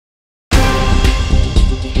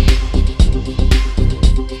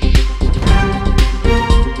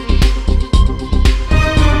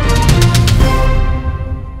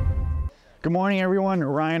morning, everyone.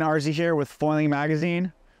 Ryan Arzy here with Foiling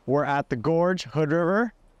Magazine. We're at the Gorge, Hood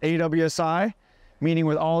River, AWSI, meeting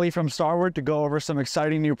with Ollie from Starboard to go over some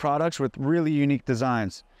exciting new products with really unique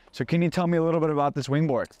designs. So can you tell me a little bit about this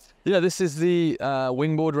wingboard? Yeah, this is the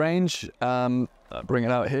wingboard range. Bring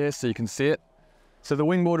it out here so you can see it. So the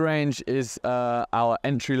wingboard range is our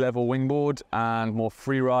entry-level wingboard and more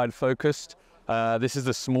free-ride focused. This is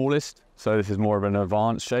the smallest, so this is more of an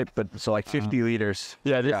advanced shape. But So like 50 liters.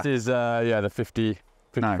 yeah, this is the 50,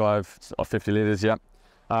 55 or 50 liters. Yeah,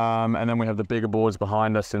 and then we have the bigger boards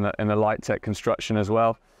behind us in the light tech construction as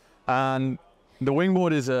well. And the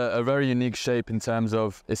wingboard is a very unique shape in terms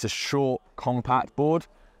of it's a short, compact board,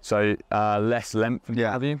 so less length and what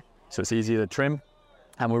have you, so it's easier to trim.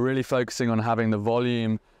 And we're really focusing on having the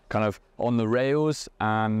volume kind of on the rails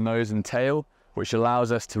and nose and tail, which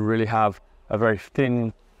allows us to really have a very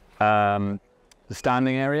thin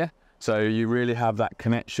standing area. So you really have that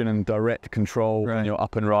connection and direct control when you're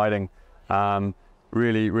up and riding.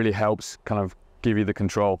 Really helps kind of give you the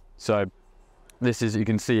control. So this is, you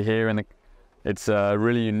can see here, and it's a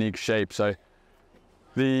really unique shape. So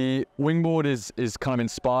the wingboard is kind of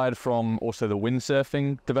inspired from also the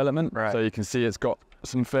windsurfing development. So you can see it's got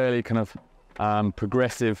some fairly kind of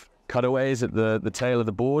progressive cutaways at the tail of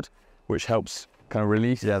the board, which helps kind of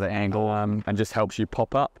release the angle and just helps you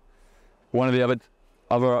pop up. One of the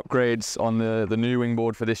other upgrades on the new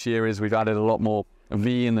wingboard for this year is we've added a lot more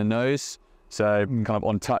V in the nose. So kind of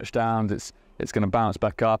on touchdowns, it's going to bounce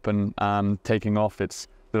back up, and taking off, it's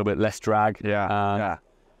a little bit less drag.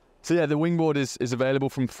 So yeah, the wingboard is available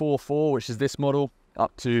from 4.4, which is this model,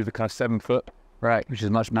 up to the kind of 7 foot, which is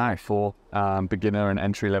much nice for beginner and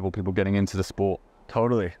entry level people getting into the sport.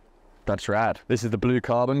 Totally. That's rad. This is the blue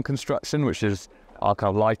carbon construction, which is our kind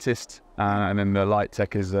of lightest, and then the light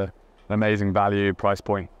tech is an amazing value price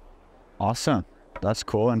point. Awesome. That's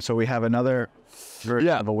cool. And so we have another version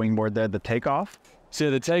of a wingboard there, the takeoff.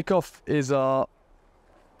 So the takeoff is our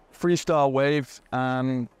freestyle wave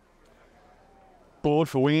board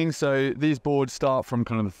for winging. So these boards start from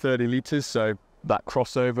kind of 30 liters, so that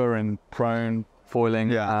crossover and prone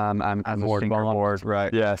foiling and more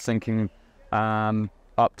board, sinking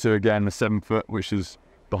up to again the 7 foot, which is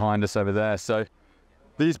behind us over there. So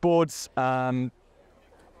these boards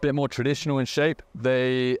bit more traditional in shape.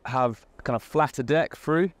 They have kind of flatter deck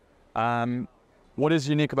through. What is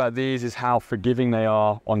unique about these is how forgiving they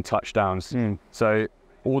are on touchdowns. So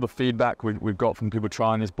all the feedback we've got from people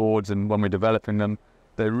trying these boards and when we're developing them,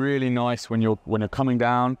 they're really nice when you're coming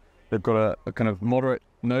down. They've got a kind of moderate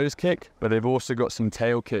nose kick, but they've also got some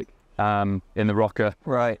tail kick in the rocker.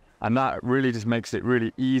 And that really just makes it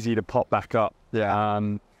really easy to pop back up.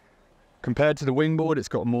 Compared to the wingboard, it's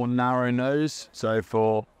got a more narrow nose. So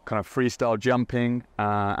for kind of freestyle jumping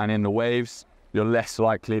and in the waves, you're less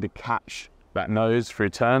likely to catch that nose through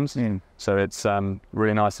turns. So it's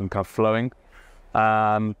really nice and kind of flowing.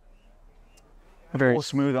 Very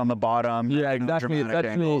smooth on the bottom. Yeah, exactly. It's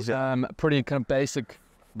actually pretty kind of basic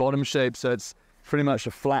bottom shape. So it's pretty much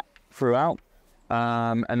a flat throughout.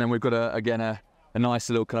 And then we've got a nice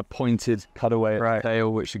little kind of pointed cutaway at the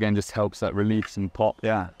tail, which again just helps that release and pop.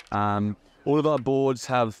 All of our boards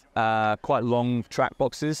have quite long track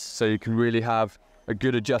boxes, so you can really have a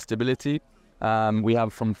good adjustability. We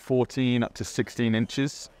have from 14 up to 16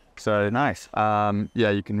 inches. So nice. Yeah,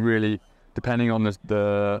 you can really, depending on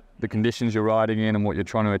the conditions you're riding in and what you're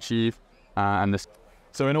trying to achieve,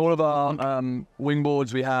 so in all of our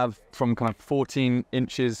wingboards, we have from kind of 14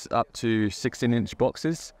 inches up to 16-inch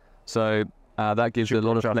boxes. So that gives you a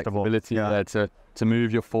lot of flexibility there to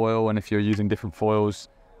move your foil, and if you're using different foils,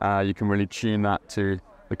 you can really tune that to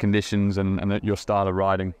the conditions and your style of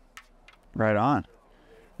riding. Right on.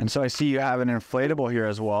 And so I see you have an inflatable here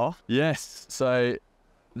as well. Yes. So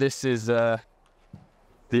this is the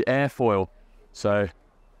Airfoil. So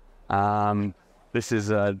this is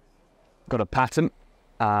got a patent,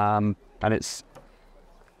 and it's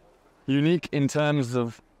unique in terms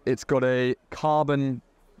of it's got a carbon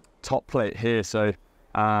top plate here. So this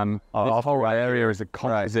whole area is a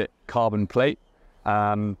composite carbon plate.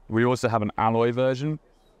 We also have an alloy version,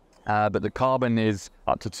 but the carbon is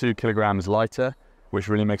up to 2 kilograms lighter, which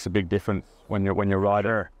really makes a big difference when you're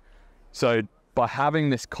riding. So by having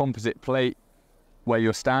this composite plate where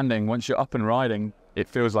you're standing, once you're up and riding, it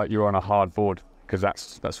feels like you're on a hard board, because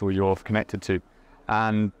that's all you're connected to,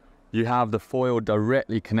 and you have the foil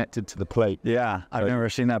directly connected to the plate. Yeah, I've never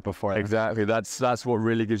seen that before. Exactly. That's what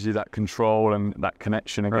really gives you that control and that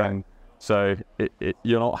connection again. So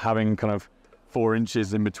you're not having kind of 4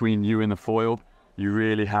 inches in between you and the foil. You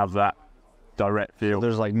really have that direct feel. So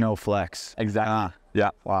there's like no flex. Exactly.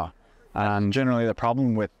 Yeah. Wow. And generally the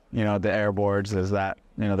problem with you know, the airboards, is that,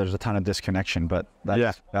 you know, there's a ton of disconnection, but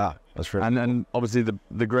that's, yeah, that's really and obviously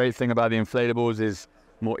the great thing about the inflatables is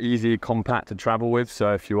more easy, compact to travel with.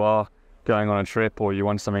 So if you are going on a trip or you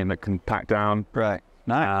want something that can pack down, right.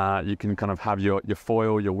 Nice. You can kind of have your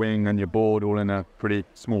foil, your wing, and your board all in a pretty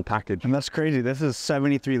small package. And that's crazy. This is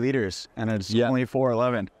 73 liters, and it's only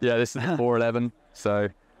 411. Yeah, this is the 411. So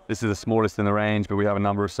this is the smallest in the range, but we have a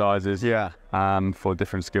number of sizes. Yeah. For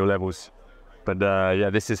different skill levels. But yeah,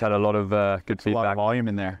 this has had a lot of good feedback. A lot of volume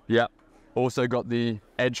in there. Yeah. Also got the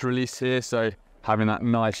edge release here, so having that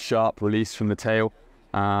nice sharp release from the tail,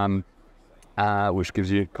 which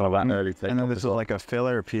gives you kind of that early take. And then this is like a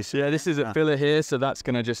filler piece. Yeah, this is a filler here, so that's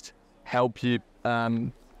going to just help you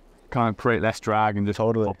kind of create less drag and just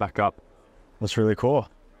pop back up. That's really cool.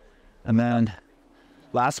 And then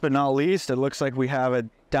last but not least, it looks like we have a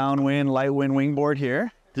downwind, light wind wingboard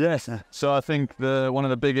here. Yes. So I think one of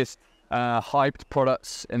the biggest hyped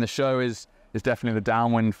products in the show is definitely the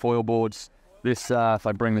downwind foil boards. This, if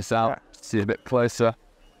I bring this out, see it a bit closer.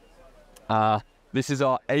 This is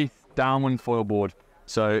our 8th downwind foil board.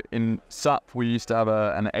 So in SUP, we used to have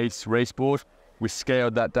an ACE race board. We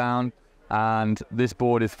scaled that down, and this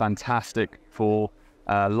board is fantastic for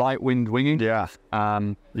light wind winging. Yeah.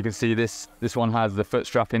 You can see this one has the foot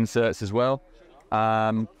strap inserts as well.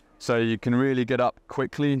 So you can really get up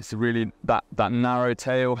quickly. It's really that narrow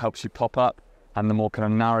tail helps you pop up, and the more kind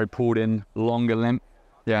of narrow pulled in, longer limp.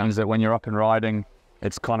 Yeah. And so when you're up and riding,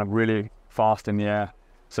 it's kind of really fast in the air.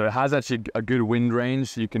 So it has actually a good wind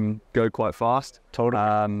range, so you can go quite fast.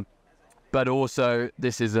 Totally. But also,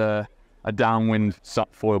 this is a downwind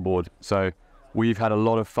SUP foil board. So we've had a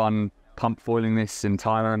lot of fun pump foiling this in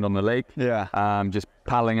Thailand on the lake. Yeah. Just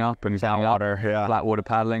paddling up and down water, flat water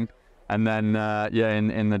paddling. And then,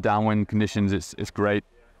 in the downwind conditions, it's great.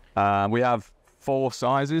 We have 4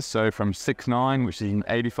 sizes, so from 6'9", which is an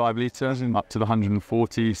 85 litres, up to the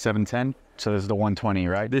 140, 710. So this is the 120,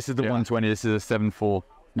 right? This is the 120. This is a 7.4.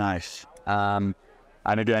 Nice. And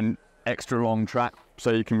again, extra long track,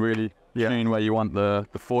 so you can really tune where you want the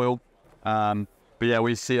foil. But yeah,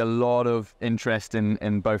 we see a lot of interest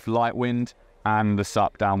in both light wind and the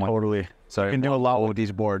SUP downwind. Totally. So you can do a lot with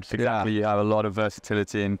these boards. Exactly. You have a lot of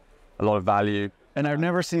versatility and a lot of value. And I've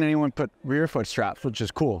never seen anyone put rear foot straps, which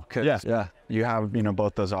is cool. Yeah. You have,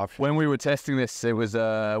 both those options. When we were testing this, it was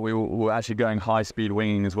we were actually going high speed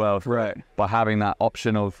winging as well. Right. By having that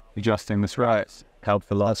option of adjusting the straps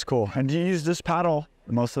helped a lot. That's cool. And do you use this paddle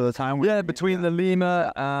most of the time? Yeah, between the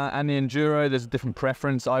Lima and the Enduro, there's a different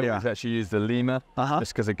preference. I always actually use the Lima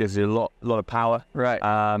just because it gives you a lot of power. Right.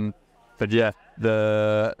 But yeah,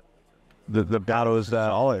 the paddle is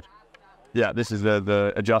solid. Yeah, this is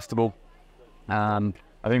the adjustable. I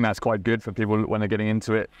think that's quite good for people when they're getting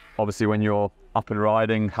into it. Obviously, when you're up and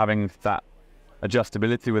riding, having that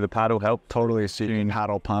adjustability with the paddle helps. Totally, so you can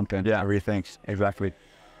paddle pump and everything. Exactly.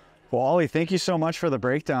 Well, Ollie, thank you so much for the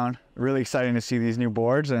breakdown. Really exciting to see these new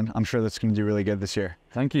boards, and I'm sure that's going to do really good this year.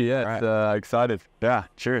 Thank you. Yeah, excited. Yeah,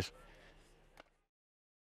 cheers.